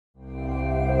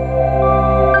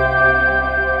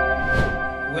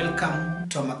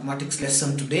mathematics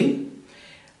lesson today.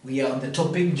 We are on the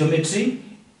topic geometry,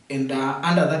 and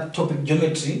under that topic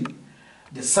geometry,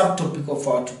 the subtopic of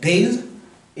our today's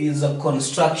is a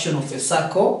construction of a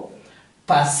circle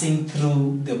passing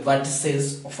through the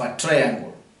vertices of a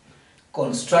triangle.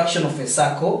 Construction of a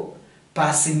circle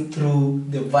passing through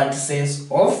the vertices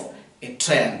of a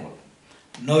triangle.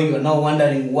 Now you are now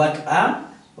wondering what are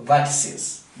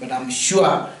vertices, but I'm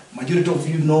sure majority of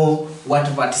you know what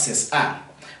vertices are.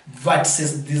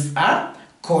 Vertices, these are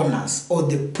corners or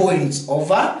the points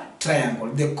of a triangle.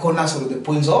 The corners or the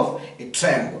points of a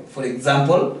triangle. For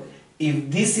example, if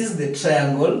this is the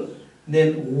triangle,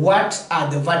 then what are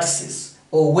the vertices?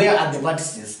 Or where are the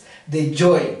vertices? The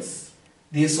joints,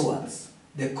 these ones,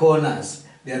 the corners,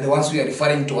 they are the ones we are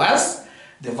referring to as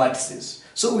the vertices.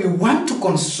 So we want to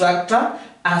construct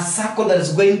a circle that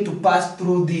is going to pass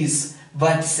through these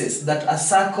vertices. That a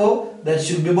circle that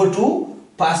should be able to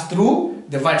pass through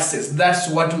the vertices. That's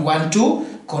what we want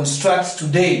to construct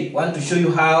today. I want to show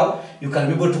you how you can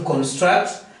be able to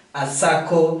construct a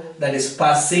circle that is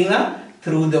passing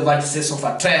through the vertices of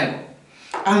a triangle.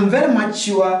 I'm very much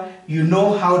sure you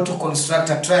know how to construct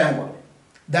a triangle.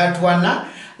 That one,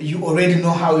 you already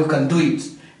know how you can do it.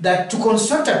 That to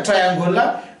construct a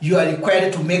triangle, you are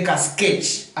required to make a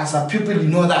sketch. As a pupil, you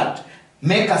know that.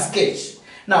 Make a sketch.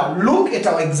 Now, look at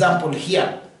our example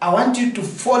here. I want you to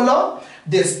follow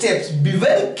the steps. Be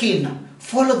very keen.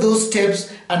 Follow those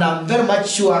steps, and I'm very much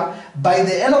sure by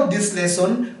the end of this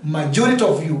lesson, majority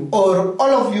of you or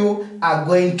all of you are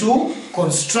going to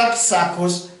construct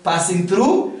circles passing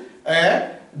through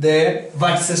the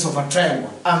vertices of a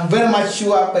triangle. I'm very much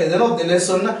sure by the end of the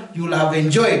lesson, you will have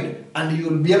enjoyed and you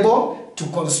will be able to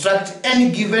construct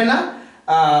any given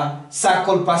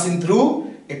circle passing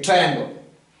through a triangle.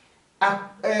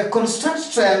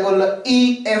 Construct triangle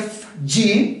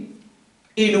EFG,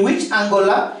 in which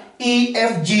angle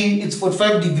EFG is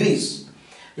 45 degrees.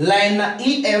 Line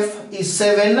EF is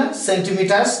 7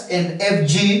 centimeters and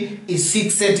FG is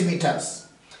 6 centimeters.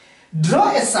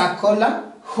 Draw a circle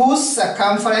whose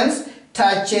circumference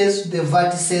touches the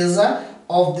vertices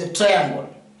of the triangle.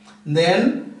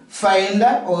 Then find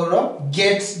or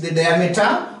get the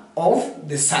diameter of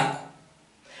the circle.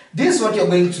 This is what you're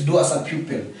going to do as a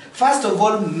pupil. First of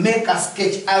all, make a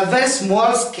sketch, a very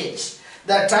small sketch.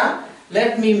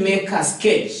 Let me make a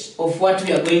sketch of what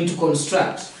we are going to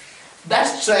construct.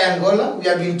 That triangle, we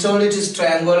have been told it is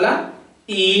triangle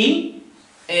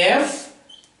EFG,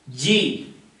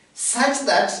 such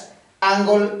that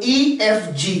angle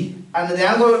EFG, and the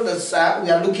angle that we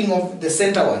are looking at the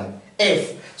center one,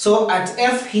 F. So at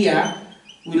F here,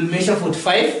 we'll measure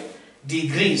 45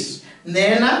 degrees.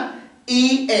 Then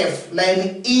EF,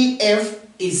 line EF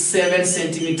is 7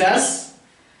 centimeters.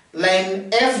 Line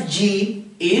FG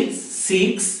is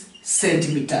 6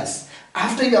 centimeters.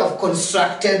 After you have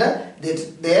constructed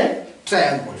the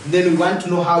triangle, then we want to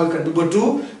know how we can be able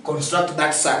to construct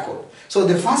that circle. So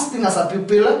the first thing as a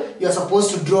pupil, you are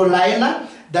supposed to draw a line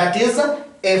that is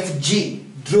FG.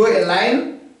 Draw a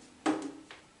line.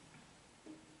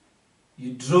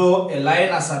 You draw a line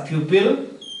as a pupil.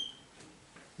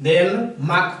 Then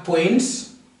mark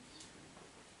points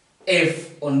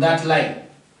F on that line.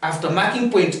 After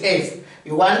marking point F,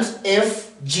 you want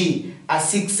FG at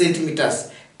 6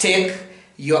 centimeters. Take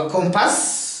your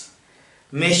compass,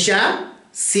 measure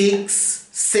 6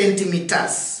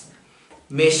 centimeters.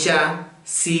 Measure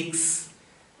 6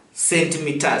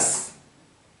 centimeters.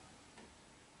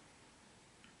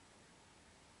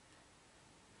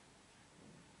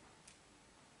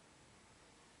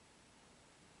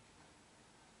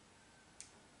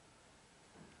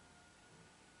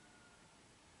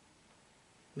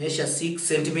 Measure 6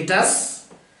 centimeters.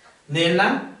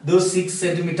 Then those 6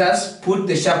 centimeters, put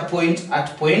the sharp point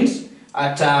at point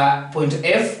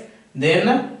F.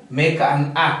 Then make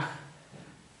an arc.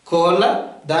 Call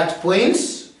that point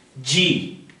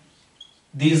G.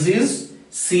 This is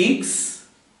 6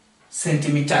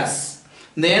 centimeters.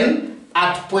 Then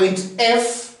at point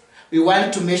F, we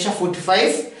want to measure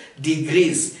 45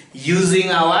 degrees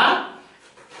using our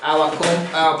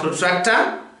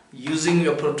protractor. Using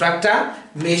your protractor,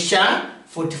 measure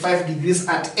 45 degrees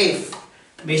at F.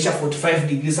 Measure 45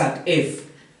 degrees at F.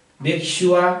 Make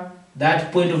sure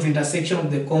that point of intersection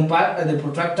of the compass, the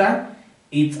protractor,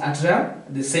 is at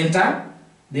the center.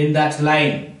 Then that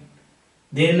line.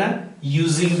 Then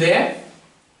using the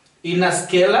inner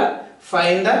scale,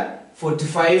 find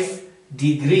 45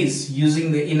 degrees.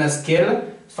 Using the inner scale,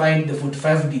 find the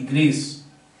 45 degrees.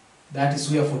 That is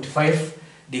where 45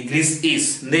 degrees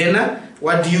is. Then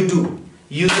what do?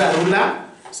 Use a ruler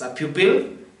as a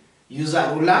pupil. Use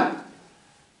a ruler.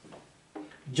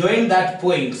 Join that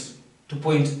point to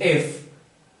point F.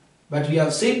 But we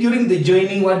have said during the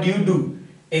joining, what do?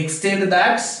 Extend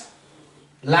that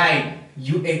line.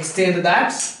 You extend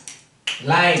that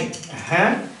line.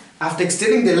 After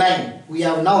extending the line, we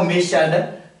have now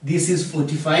measured, this is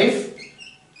 45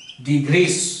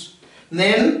 degrees.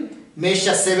 Then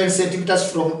measure 7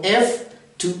 centimeters from F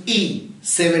to E.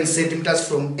 7 centimeters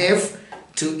from F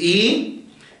to E.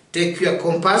 Take your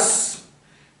compass,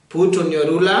 put on your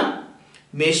ruler,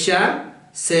 measure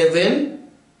 7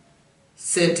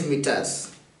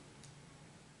 centimeters.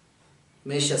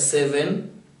 Measure 7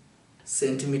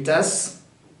 centimeters.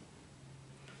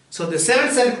 So the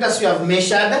 7 centimeters you have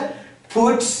measured,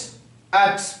 put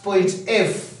at point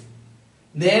F.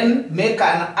 Then make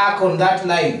an arc on that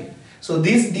line. So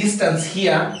this distance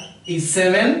here is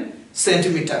 7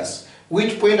 centimeters.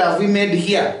 Which point have we made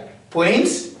here? Point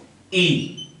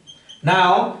E.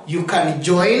 Now you can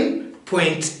join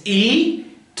point E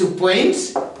to point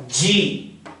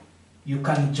G. You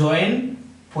can join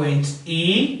point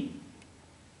E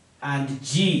and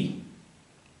G.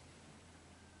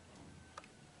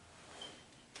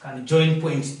 Can join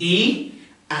point E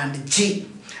and G.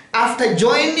 After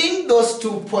joining those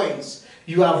 2 points,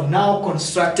 you have now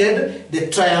constructed the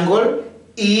triangle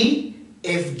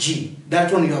EFG.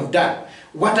 That one you have done.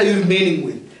 What are you remaining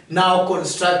with? Now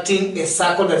constructing a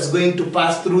circle that's going to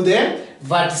pass through the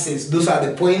vertices. Those are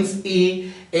the points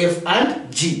E, F,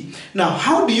 and G. Now,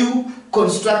 how do you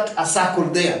construct a circle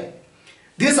there?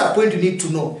 This is a point you need to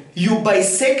know. You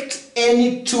bisect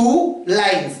any 2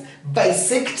 lines.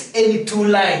 Bisect any 2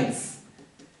 lines.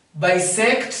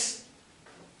 Bisect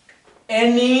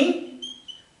any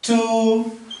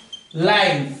 2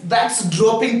 lines. That's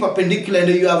dropping perpendicular, and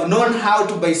you have known how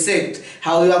to bisect,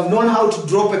 how you have known how to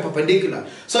drop a perpendicular.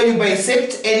 So you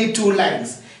bisect any 2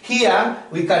 lines. Here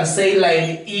we can say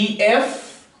line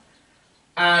EF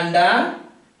and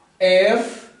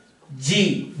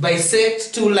FG.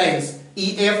 Bisect 2 lines,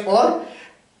 EF or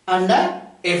under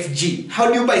FG. How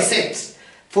do you bisect?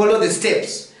 Follow the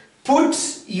steps. Put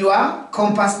your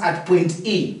compass at point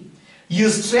E. You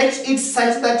stretch it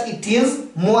such that it is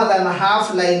more than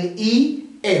half line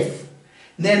EF.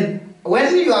 Then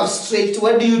when you have stretched,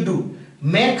 what do?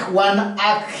 Make one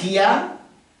arc here,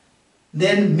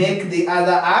 then make the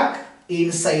other arc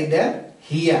inside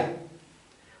here.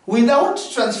 Without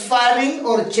transferring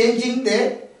or changing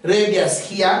the radius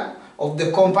here of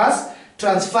the compass,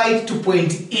 transfer it to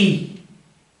point E.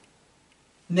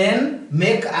 Then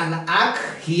make an arc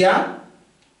here,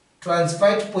 transfer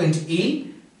it to point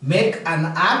E, make an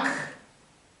arc,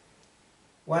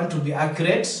 want to be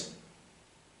accurate,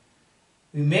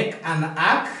 we make an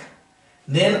arc,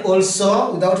 then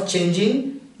also without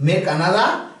changing, make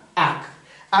another arc.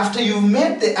 After you've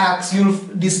made the arcs, you'll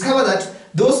discover that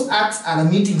those arcs are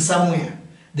meeting somewhere.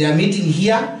 They are meeting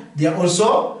here, they are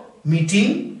also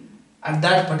meeting at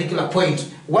that particular point.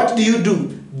 What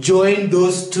do? Join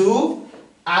those 2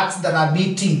 arcs that are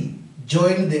meeting.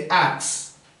 Join the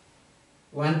arcs.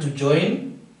 Want to join?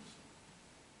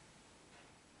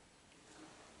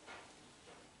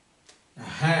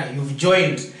 You've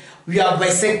joined. We have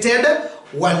bisected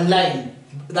 1 line.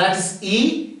 That is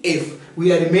EF.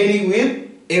 We are remaining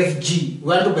with FG. We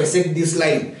want to bisect this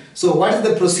line. So what is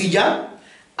the procedure?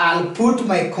 I'll put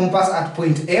my compass at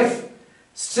point F,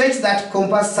 stretch that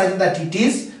compass such that it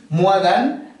is more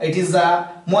than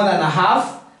a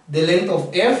half the length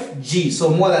of FG. So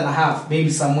more than a half, maybe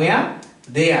somewhere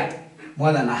there,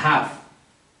 more than a half.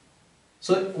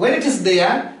 So when it is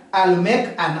there, I'll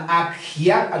make an arc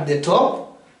here at the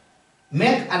top,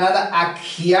 make another arc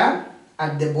here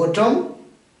at the bottom.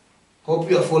 Hope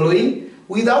you are following.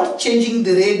 Without changing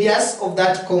the radius of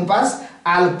that compass,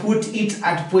 I'll put it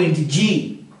at point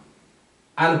G.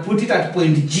 I'll put it at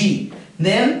point G.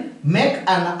 Then make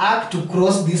an arc to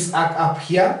cross this arc up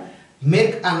here.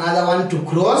 Make another one to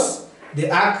cross the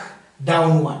arc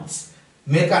downwards.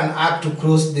 Make an arc to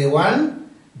cross the one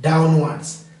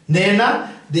downwards. Then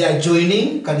they are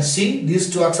joining. You can see these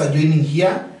 2 arcs are joining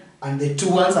here, and the 2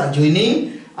 ones are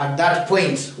joining at that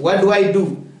point. What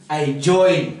do? I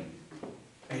join.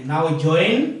 I now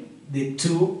join the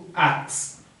 2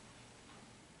 arcs.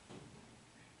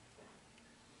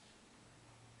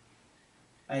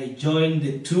 I join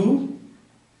the 2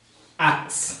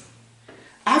 arcs.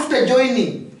 After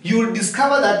joining, you will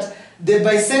discover that the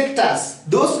bisectors,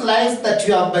 those lines that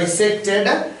you have bisected,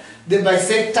 the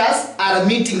bisectors are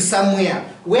meeting somewhere.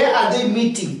 Where are they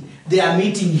meeting? They are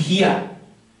meeting here.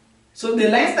 So the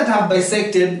lines that have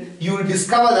bisected, you will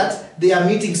discover that they are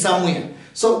meeting somewhere.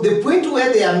 So the point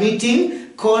where they are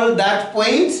meeting, call that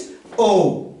point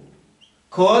O.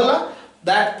 Call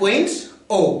that point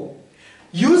O.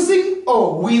 using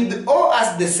O, with O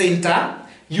as the center,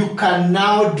 you can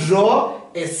now draw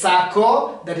a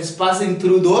circle that is passing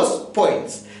through those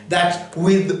points. That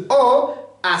with O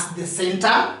as the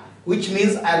center, which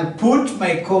means I'll put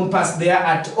my compass there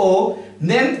at O,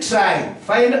 then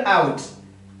find out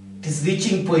it is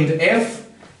reaching point F,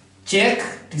 check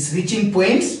it is reaching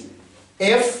point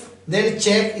F, then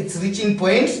check it's reaching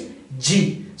point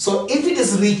G. So if it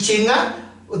is reaching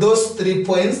those 3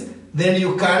 points, then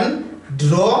you can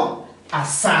draw a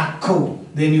circle.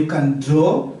 Then you can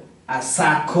draw a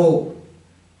circle.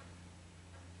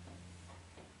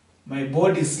 My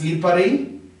board is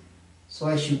slippery, so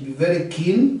I should be very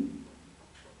keen.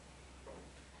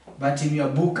 But in your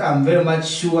book, I'm very much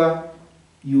sure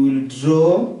you will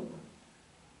draw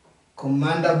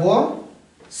commandable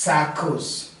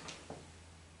circles.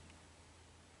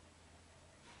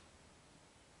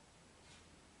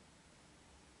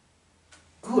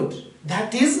 Good.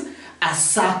 That is a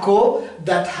circle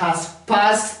that has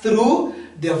passed through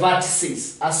the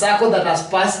vertices. A circle that has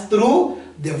passed through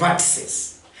the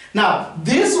vertices. Now,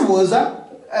 this was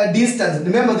a distance.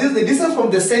 Remember, this is the distance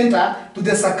from the center to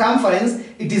the circumference.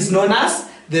 It is known as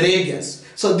the radius.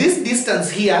 So this distance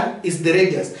here is the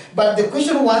radius. But the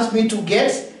question wants me to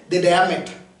get the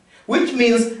diameter, which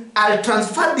means I'll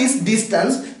transfer this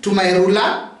distance to my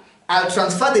ruler. I'll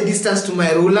transfer the distance to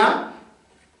my ruler.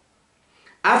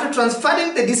 After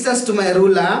transferring the distance to my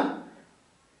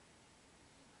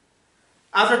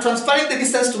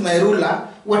ruler,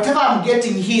 whatever I'm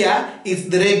getting here is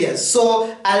the radius.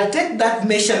 So I'll take that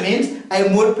measurement, I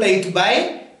multiply it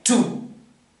by 2.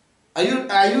 Are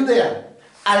you there?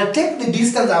 I'll take the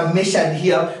distance I've measured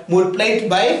here, multiply it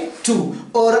by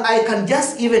 2. Or I can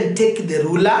just even take the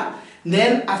ruler,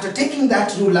 then after taking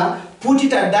that ruler, put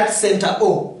it at that center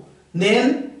O.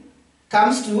 Then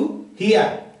comes to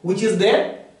here, which is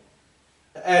the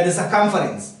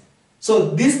circumference.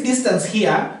 So this distance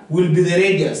here will be the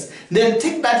radius. Then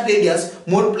take that radius,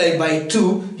 multiply by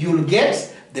 2, you'll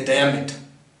get the diameter.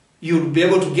 You'll be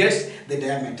able to get the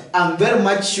diameter. I'm very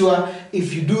much sure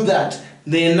if you do that,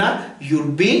 then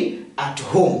you'll be at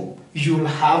home. You'll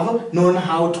have known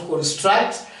how to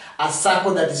construct a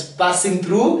circle that is passing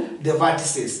through the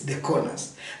vertices, the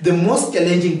corners. The most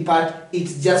challenging part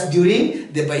is just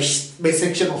during the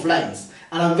bisection of lines.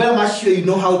 And I'm very much sure you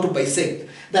know how to bisect.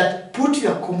 That put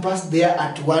your compass there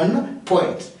at one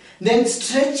point. Then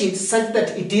stretch it such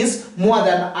that it is more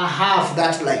than a half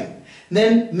that line.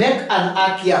 Then make an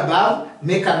arc here above,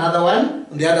 make another one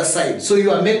on the other side. So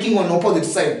you are making on the opposite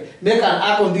side. Make an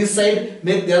arc on this side,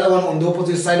 make the other one on the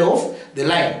opposite side of the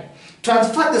line.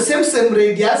 Transfer the same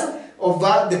radius of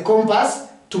the compass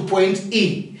to point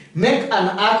E. Make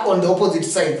an arc on the opposite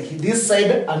side, this side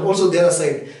and also the other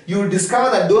side. You will discover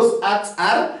that those arcs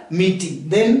are meeting.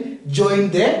 Then join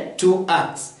the 2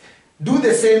 arcs. Do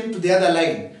the same to the other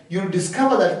line. You will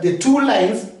discover that the 2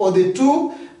 lines or the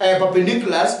 2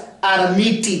 perpendiculars are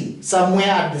meeting somewhere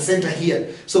at the center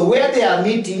here. So where they are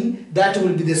meeting, that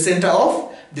will be the center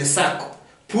of the circle.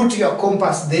 Put your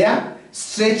compass there,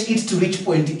 stretch it to reach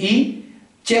point E,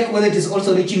 check whether it is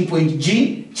also reaching point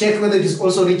G, check whether it is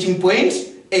also reaching point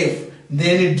F.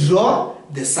 Then draw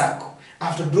the circle.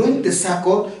 After drawing the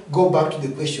circle, go back to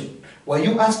the question. Were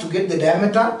you asked to get the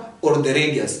diameter or the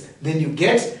radius? Then you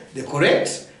get the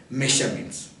correct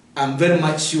measurements. I'm very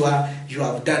much sure you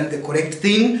have done the correct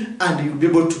thing and you'll be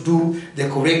able to do the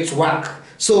correct work.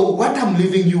 So what I'm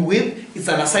leaving you with is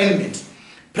an assignment.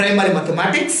 Primary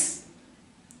mathematics.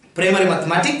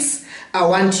 I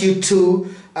want you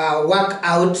to work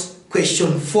out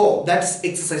question 4. That's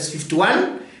exercise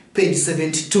 51, page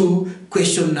 72,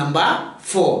 question number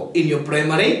 4 in your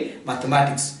primary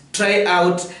mathematics. Try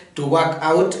out to work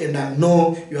out, and I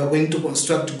know you are going to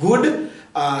construct good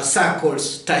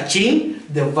circles touching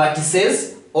the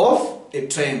vertices of a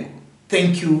triangle.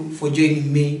 Thank you for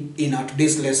joining me in our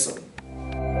today's lesson.